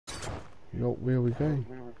Yo, where we going?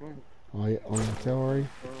 Oh, yeah, on the tower, eh?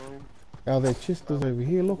 Oh, their chesters over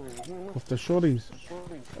here, look. With the shorties.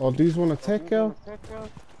 Oh, do you want to attack, Al?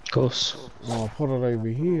 Of course. Oh, I'll put it over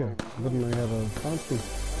here. I didn't know how to plant it.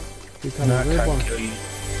 You come No, and I grab can't one. kill you.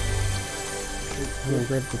 Come and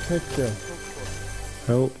grab the tech, Al.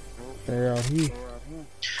 Nope. They're out here.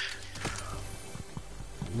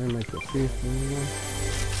 They make it fair for anyone.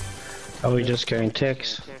 Are we just going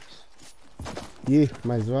text? Yeah,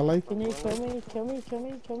 may as well, eh? Can you kill me? Kill me? Kill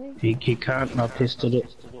me? Kill me? He can't, I've tested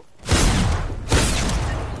it.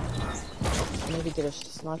 Maybe get a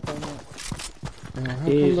sniper in it. How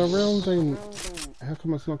come the round ain't... How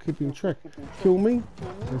come it's not keeping track? Kill me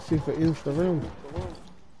and see if it ends the round.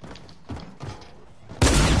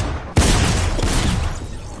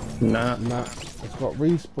 Nah. Nah, it's got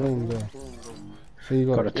respawn there. So you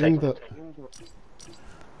gotta Gotta end take- it.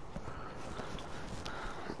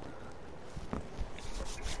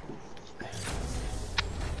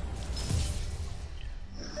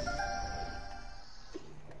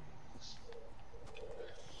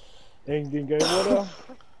 Anything go water?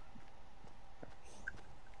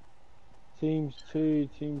 Teams 2,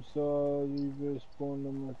 team size, reverse spawn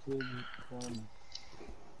limited.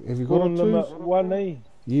 Have you got Spawn a limit two? 1E.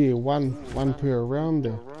 Yeah, one per round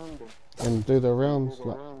there. And do the rounds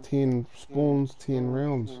like 10 spawns, 10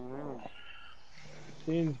 rounds.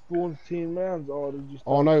 10 spawns, 10 rounds. Oh, did you start?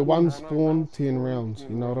 Oh no, one spawn, 10 rounds.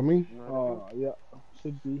 You know what I mean? Oh, yeah,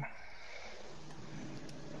 should be.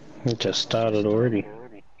 It just started already.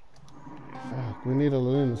 Fuck, we need to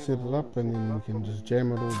learn to set it up and then we can just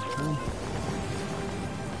jam it all the time.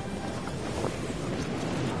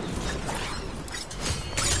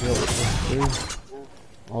 Yeah, let's do.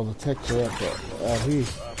 Oh, the techs are out here.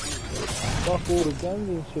 Fuck all the guns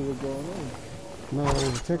and shit are going on. No, all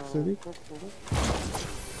the techs are here.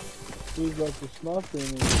 Feels like the sniper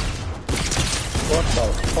in it. What the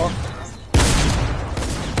fuck?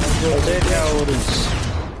 Is that how it is?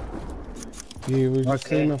 Yeah, we just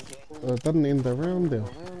Okay. seen it didn't end the round there.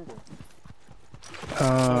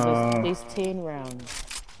 These 10 rounds.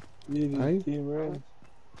 Yeah, these Aye. 10 rounds.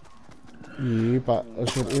 Yeah, but it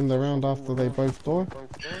should end the round after they both die.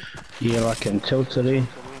 Yeah, like in Tilted.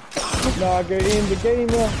 Nah, I go in the game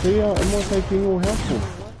now. See, am I taking your health off?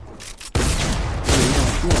 Yeah, no,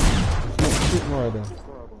 it's not. It's not shit right there.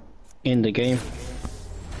 In the game.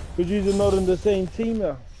 But you're not in the same team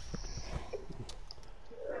now.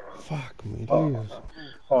 Fuck me, Jesus.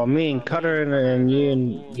 Oh, me and Cutter and you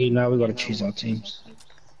and you now we gotta choose our teams.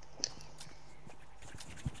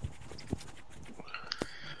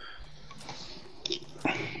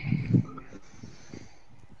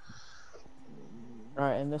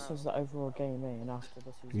 Right, and this is the overall game, eh? And after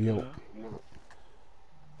this is Yo.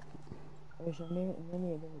 Oh, so many of them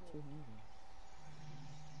are 200.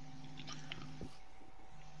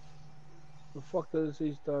 The fuck does it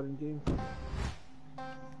say starting game?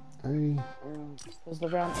 Hey, Was the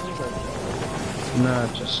round ended? Nah,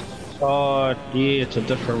 just oh yeah, it's a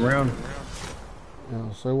different round.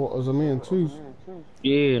 so what was a me and twos?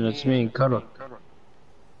 Yeah, and it's me and Cutter.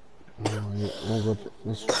 Oh, yeah, all good.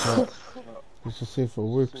 Let's try it. Let's just see if it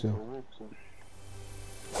works now.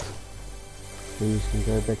 These can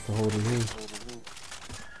go back to holding hands.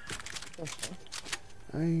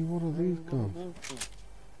 Hey, what are these guns?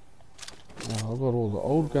 Oh, I got all the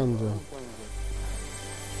old guns out.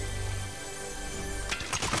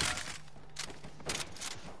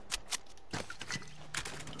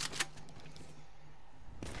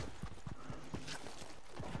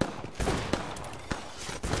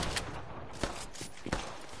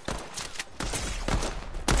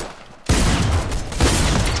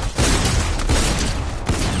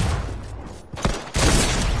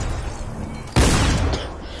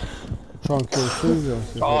 Try and kill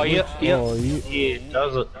twos out. Oh yep, yep. Oh, yeah. Yeah, it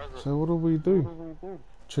does it. So what do we do?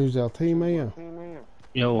 Choose our team, eh?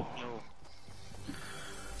 Yo.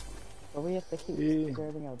 But we have to keep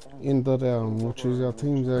grabbing our guns. End it out and we'll choose our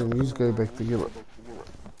teams out and you go back together.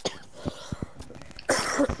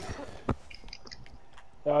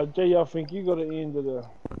 Jay, I think you got to end of the.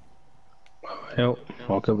 Yep,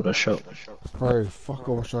 I'll give it a shot. Bro, fuck,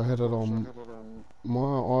 I wish I had it on my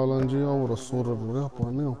island, G. I would have sorted it out by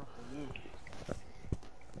now.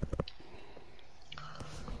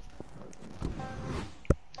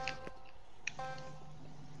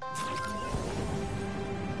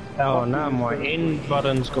 Oh no, my end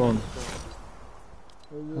button's gone.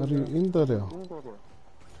 How do you end it out?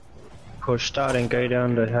 Push start and go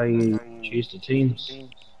down to how you choose the teams.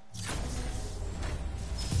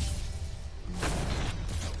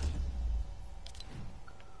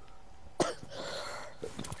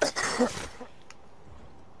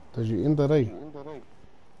 Did you end it, eh?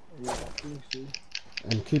 Yeah, I think so.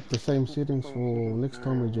 And keep the same settings for next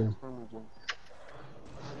time we jam.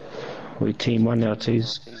 We team 1 now,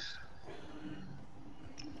 tees.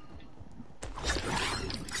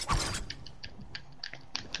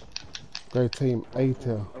 Go team 8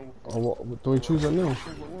 here. Oh, what, do we choose it now?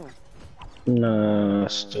 Nah,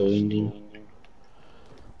 still ending.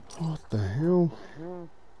 What the hell?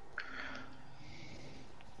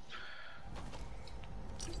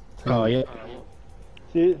 Oh, Team, yeah.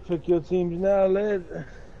 See, pick your teams now, lad.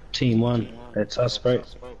 Team 1. That's us, bro.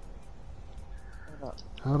 Hold up.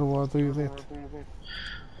 how do I do that?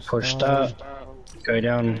 Push start. Go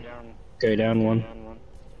down. Go down 1.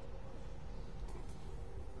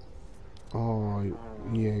 Oh,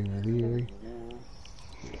 yeah, there.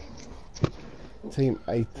 Team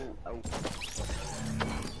 8.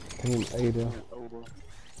 Team 8 here.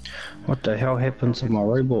 What the hell happened to my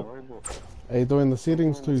robot? Are you doing the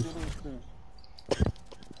settings too?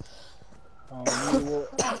 Oh,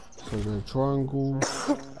 So go triangle,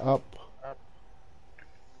 up,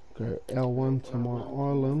 go L1 to my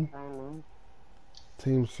island,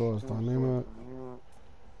 team size dynamic.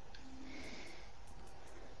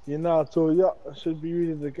 you know, so yeah, I should be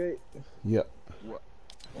reading the gate. Yep.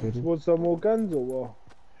 Heading. Want some more guns or what?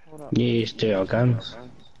 Hold up. Yeah, still our guns.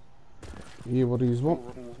 Yeah, what do you want?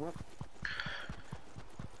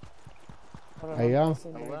 Hold on, Hey, yeah.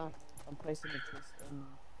 I'm placing the test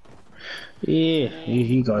in. Yeah,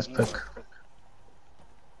 you guys pick.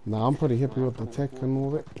 Nah, I'm pretty happy with the tech and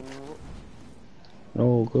all that.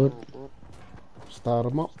 Oh, good. Start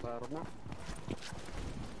them up.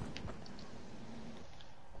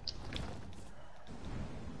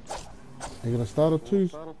 Are you gonna start at 2?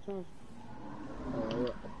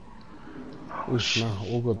 Oof, nah,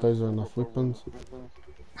 all good, those are enough weapons.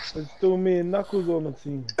 It's still me and Knuckles on the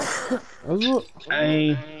team. Is it?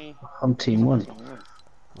 Hey, I'm team 1.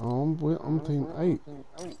 Oh, I'm team 8.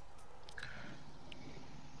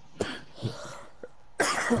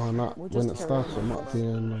 Oh, nah, We'll when just it carry starts, on. it might be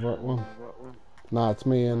in the right one. Nah, it's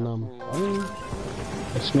me and,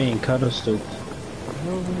 It's me and KATA still.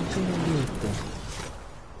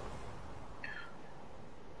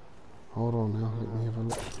 Hold on now, let me have a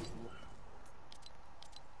look.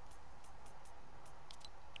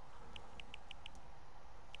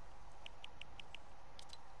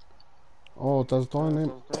 Oh, does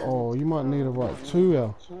dynamic? Oh, you might need to write 2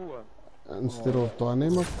 out instead of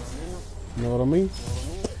dynamic. You know what I mean?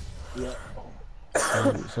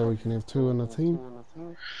 Yeah. So we can have 2 in the team.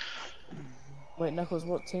 Wait, Knuckles,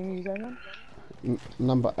 what team are you going on?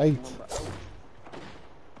 Number 8.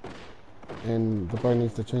 And the bro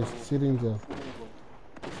needs to change the settings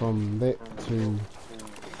from that to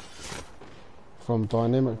from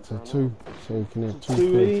dynamic to 2, so we can have 2 per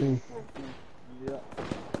 2E. team. Yeah.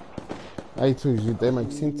 A2, that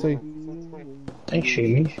makes sense, eh? Thanks,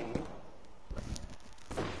 Shimi.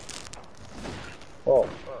 Oh,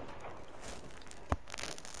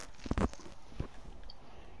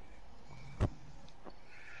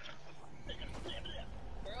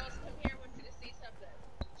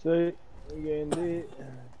 So, again, the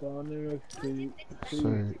dynamic to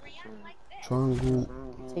So triangle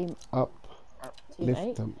Team up, Team left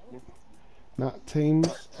 8? them. Not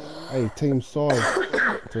teams. Hey, team size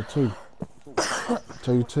to 2.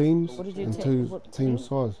 2 teams What did you and take? 2 What team team?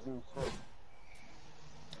 size.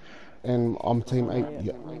 And I'm team 8. Yeah,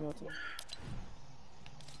 Yeah. I'm your team.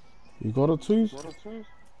 You got it, 2s?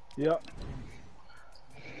 yeah.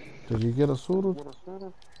 Did you get it sorted?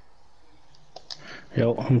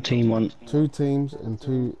 yo, I'm team 1. 2 teams and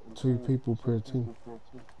two people per team.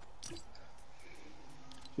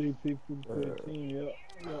 2 people per team, yeah.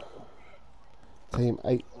 Yeah. Team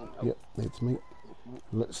 8. Yep, that's me.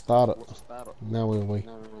 Let's start it. Now we're away.